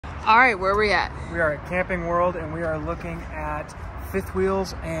All right, where are we at? We are at Camping World, and we are looking at fifth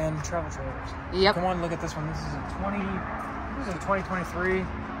wheels and travel trailers. Yep. Come on, look at this one. This is a 2023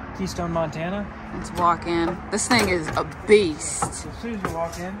 Keystone, Montana. Let's walk in. This thing is a beast. So as soon as you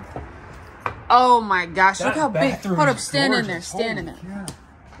walk in, oh my gosh, look how big. bathroom Hold up, is stand in gorgeous. there, stand in Holy there. cow.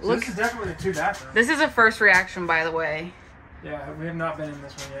 So Look. this is definitely a 2-bathroom. This is a first reaction, by the way. Yeah, we have not been in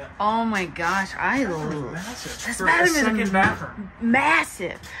this one yet. Oh my gosh, I love Massive. this For bathroom a is second bathroom.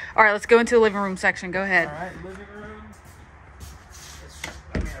 massive. All right, let's go into the living room section. Go ahead. All right, living room.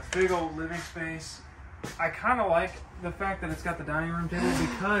 A big old living space. I kind of like the fact that it's got the dining room table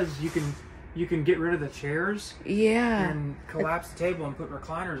because you can get rid of the chairs. Yeah. And collapse the table and put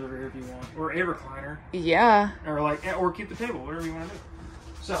recliners over here if you want, or a recliner. Yeah. Or keep the table, whatever you want to do.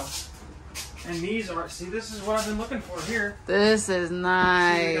 So. And these are, see, this is what I've been looking for here. This is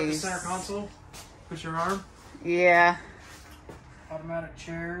nice. See, you got the center console. Put your arm. Yeah. Automatic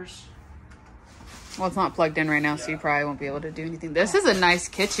chairs. Well, it's not plugged in right now, so you probably won't be able to do anything. This is a nice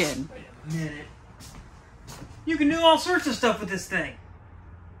kitchen. Wait a minute. You can do all sorts of stuff with this thing.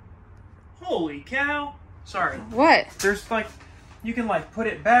 Holy cow. Sorry. What? There's like, you can like put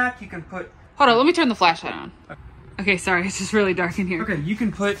it back. You can put. Hold on, let me turn the flashlight on. Okay, sorry, it's just really dark in here. Okay, you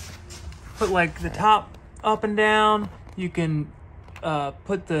can put like the top up and down. You can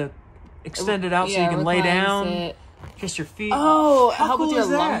put the extended out so you can lay down. Sit. Just your feet. Oh, how help cool with your is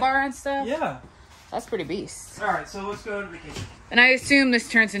that? lumbar and stuff? Yeah. That's pretty beast. All right, so let's go to the kitchen. And I assume this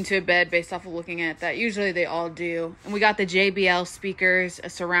turns into a bed based off of looking at that. Usually they all do. And we got the JBL speakers, a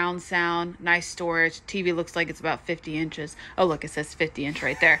surround sound, nice storage. TV looks like it's about 50 inches. Oh, look, it says 50 inch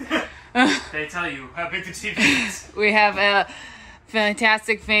right there. They tell you how big the TV is. We have a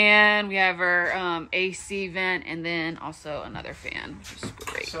fantastic fan. We have our AC vent, and then also another fan, which is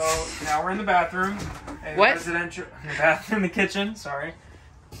great. So now we're in the bathroom. What? The kitchen, sorry.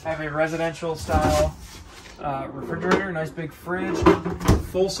 I have a residential style refrigerator, nice big fridge,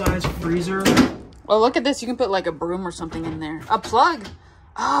 full-size freezer. Well, look at this. You can put like a broom or something in there. A plug.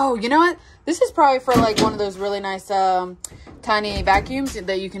 Oh, you know what? This is probably for like one of those really nice tiny vacuums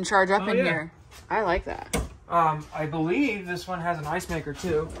that you can charge up in here. I like that. I believe this one has an ice maker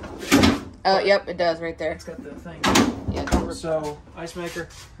too. Yep, it does right there. It's got the thing. Yeah. So, ice maker.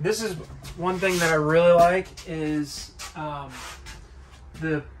 This is one thing that I really like is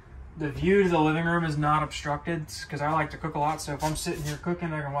the view to the living room is not obstructed because I like to cook a lot. So if I'm sitting here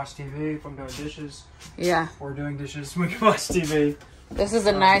cooking, I can watch TV. If I'm doing dishes, or doing dishes, we can watch TV. This is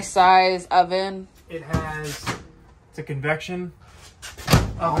a nice size oven. It's a convection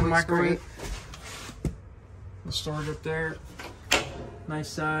oven microwave. Great. The storage up there, nice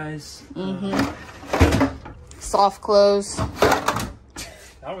size. Soft close.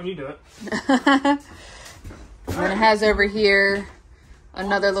 Not when you do it. And then it has over here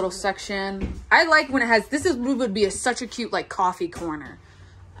another little section. I like when it has, would be such a cute like coffee corner.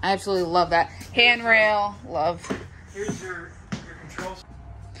 I absolutely love that. Handrail, love. Here's your controls.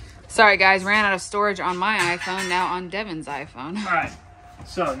 Sorry guys, ran out of storage on my iPhone, now on Devin's iPhone. All right,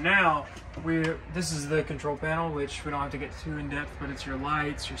 so now this is the control panel, which we don't have to get too in depth, but it's your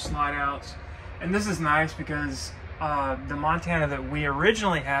lights, your slide outs. And this is nice because the Montana that we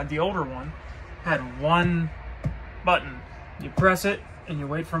originally had, the older one, had one button. You press it and you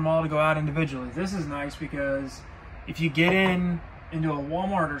wait for them all to go out individually. This is nice because if you get into a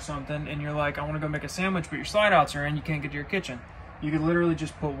Walmart or something and you're like, I want to go make a sandwich, but your slide outs are in, you can't get to your kitchen. You could literally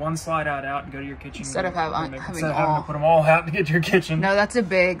just put one slide out and go to your kitchen. Instead of having to put them all out to get to your kitchen. No, that's a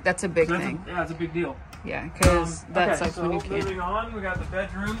big thing. Yeah, it's a big deal. Yeah, because that's okay, like so when you can't. Moving on, we got the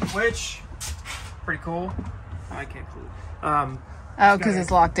bedroom, which pretty cool. I can't clue. Oh, because it's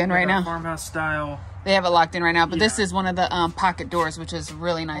locked in right now. Farmhouse style. They have it locked in right now, but this is one of the pocket doors, which is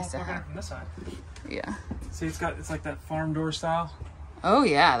really nice to have. From this side. Yeah. See, it's like that farm door style. Oh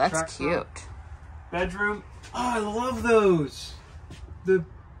yeah, that's cute. Bedroom. Oh, I love those.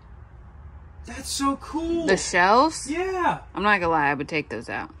 That's so cool. The shelves? Yeah. I'm not gonna lie, I would take those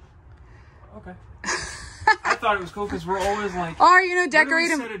out. Okay. I thought it was cool because we're always like, or decorate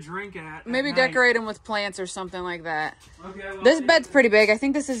them. Set a drink at maybe decorate them with plants or something like that. Okay. Well, this bed's pretty big. I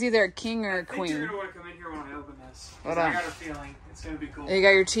think this is either a king or a queen. I think you're gonna want to come in here when I open this. Hold on. I got a feeling it's gonna be cool. You got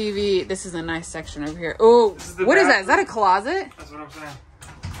your TV. This is a nice section over here. Oh, what is that? Is that a closet? That's what I'm saying.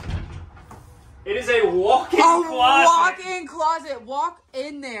 It is a walk-in closet. Walk-in closet. Walk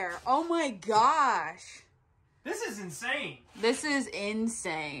in there. Oh my gosh. This is insane. This is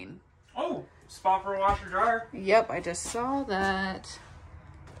insane. Oh, spot for a washer dryer. Yep, I just saw that.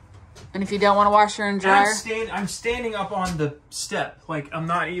 And if you don't want to washer and dryer, I'm standing up on the step. Like I'm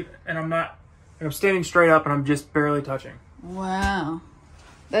not even, and I'm standing straight up, and I'm just barely touching. Wow.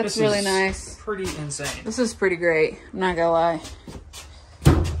 That's really nice. Pretty insane. This is pretty great. I'm not gonna lie.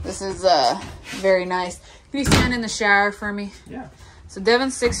 This is very nice. Can you stand in the shower for me? Yeah. So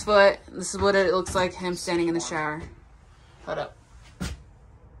Devin's 6 foot. This is what it looks like, him standing in the shower. Hold up.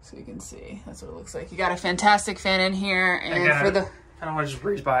 So you can see. That's what it looks like. You got a fantastic fan in here. And for the... I don't want to just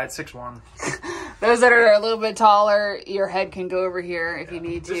breeze by at 6'1". Those that are a little bit taller, your head can go over here if you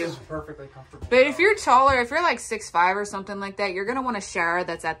need to. This is perfectly comfortable. But if you're taller, if you're like 6'5" or something like that, you're going to want a shower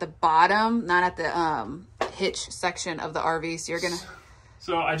that's at the bottom, not at the hitch section of the RV. So you're going to...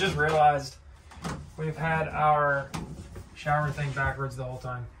 So I just realized we've had our shower thing backwards the whole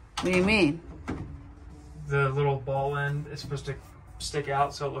time. What do you mean? The little ball end is supposed to stick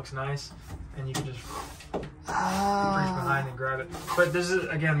out so it looks nice, and you can just reach behind and grab it. But this is,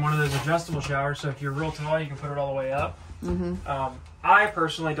 again, one of those adjustable showers, so if you're real tall, you can put it all the way up. I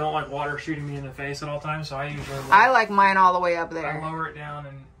personally don't like water shooting me in the face at all times, so I usually I like mine all the way up there. I lower it down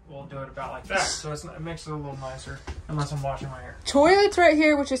and we'll do it about like that. So it makes it a little nicer, unless I'm washing my hair. Toilets right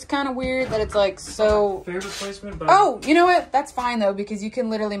here, which is kind of weird that it's like so... Favorite placement, but... Oh, you know what? That's fine though, because you can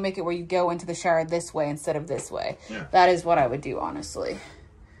literally make it where you go into the shower this way instead of this way. Yeah. That is what I would do, honestly.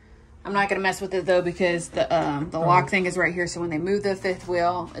 I'm not going to mess with it though, because the lock thing is right here. So when they move the fifth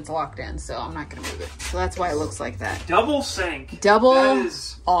wheel, it's locked in. So I'm not going to move it. So that's why it looks like that. Double sink. Double that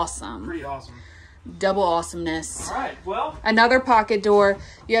is awesome. Pretty awesome. Double awesomeness. All right, well. Another pocket door.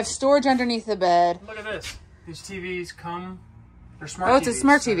 You have storage underneath the bed. Look at this. These TVs come, they're smart TVs. Oh, it's a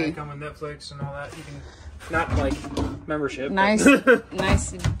smart TV. They come with Netflix and all that. You can, not like membership. Nice,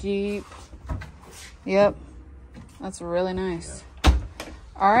 nice, deep. Yep. That's really nice. Yeah.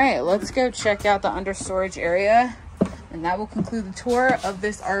 All right, let's go check out the under storage area. And that will conclude the tour of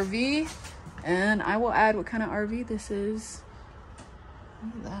this RV. And I will add what kind of RV this is.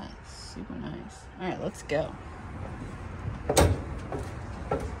 Look at that. Super nice. All right, let's go.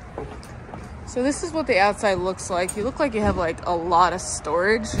 So this is what the outside looks like. You look like you have like a lot of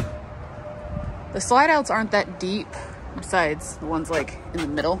storage. The slide outs aren't that deep, besides the ones like in the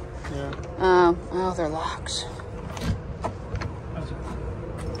middle. Yeah. Oh, they're locked.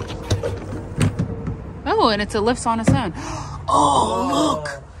 Oh, and it's a lifts on its own. Oh,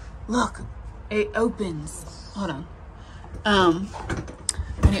 look, it opens. Hold on.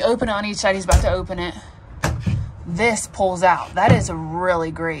 When you open it on each side, he's about to open it. This pulls out. That is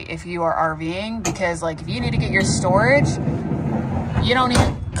really great if you are RVing, because like if you need to get your storage, you don't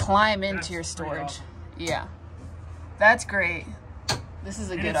even climb into your storage. Awesome. Yeah, that's great. This is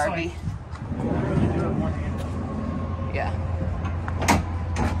a good RV. Like, yeah.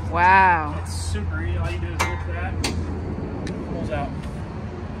 Wow. It's super easy. All you do is lift that, it pulls out.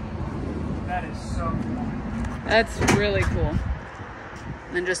 That is so cool. That's really cool.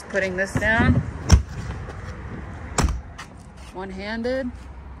 And just putting this down, one-handed.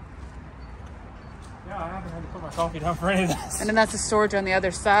 Yeah, I haven't had to put my coffee down for any of this. And then that's the storage on the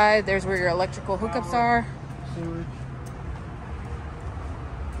other side. There's where your electrical hookups are. Sewage.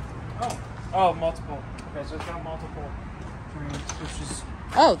 Oh, multiple. Okay, so it's got multiple drains, which is...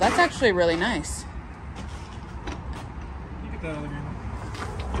 Oh, that's actually really nice. You get that other drain.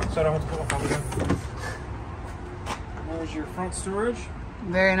 So I don't have to put my coffee down. There's your front storage.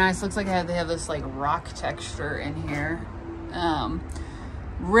 Very nice. Looks like they have this like rock texture in here.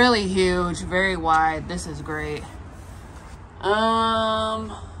 Really huge, very wide. This is great. Road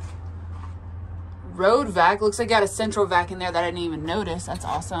vac. Looks like got a central vac in there that I didn't even notice. That's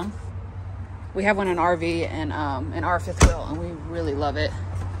awesome. We have one in RV and in our fifth wheel, and we really love it.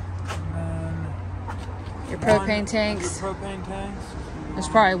 And your propane tanks. Your propane tanks. There's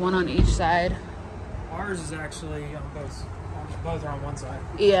probably one on each side. Ours is actually on both. Both are on one side.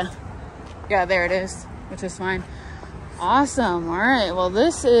 Yeah. Yeah, there it is, which is fine. Awesome. All right. Well,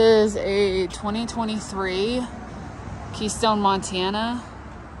 this is a 2023 Keystone, Montana.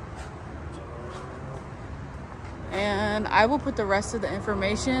 And I will put the rest of the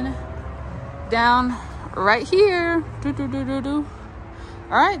information down right here. All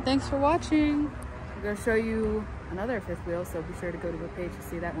right. Thanks for watching. I'm going to show you another fifth wheel, so be sure to go to the page to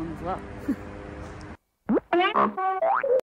see that one as well.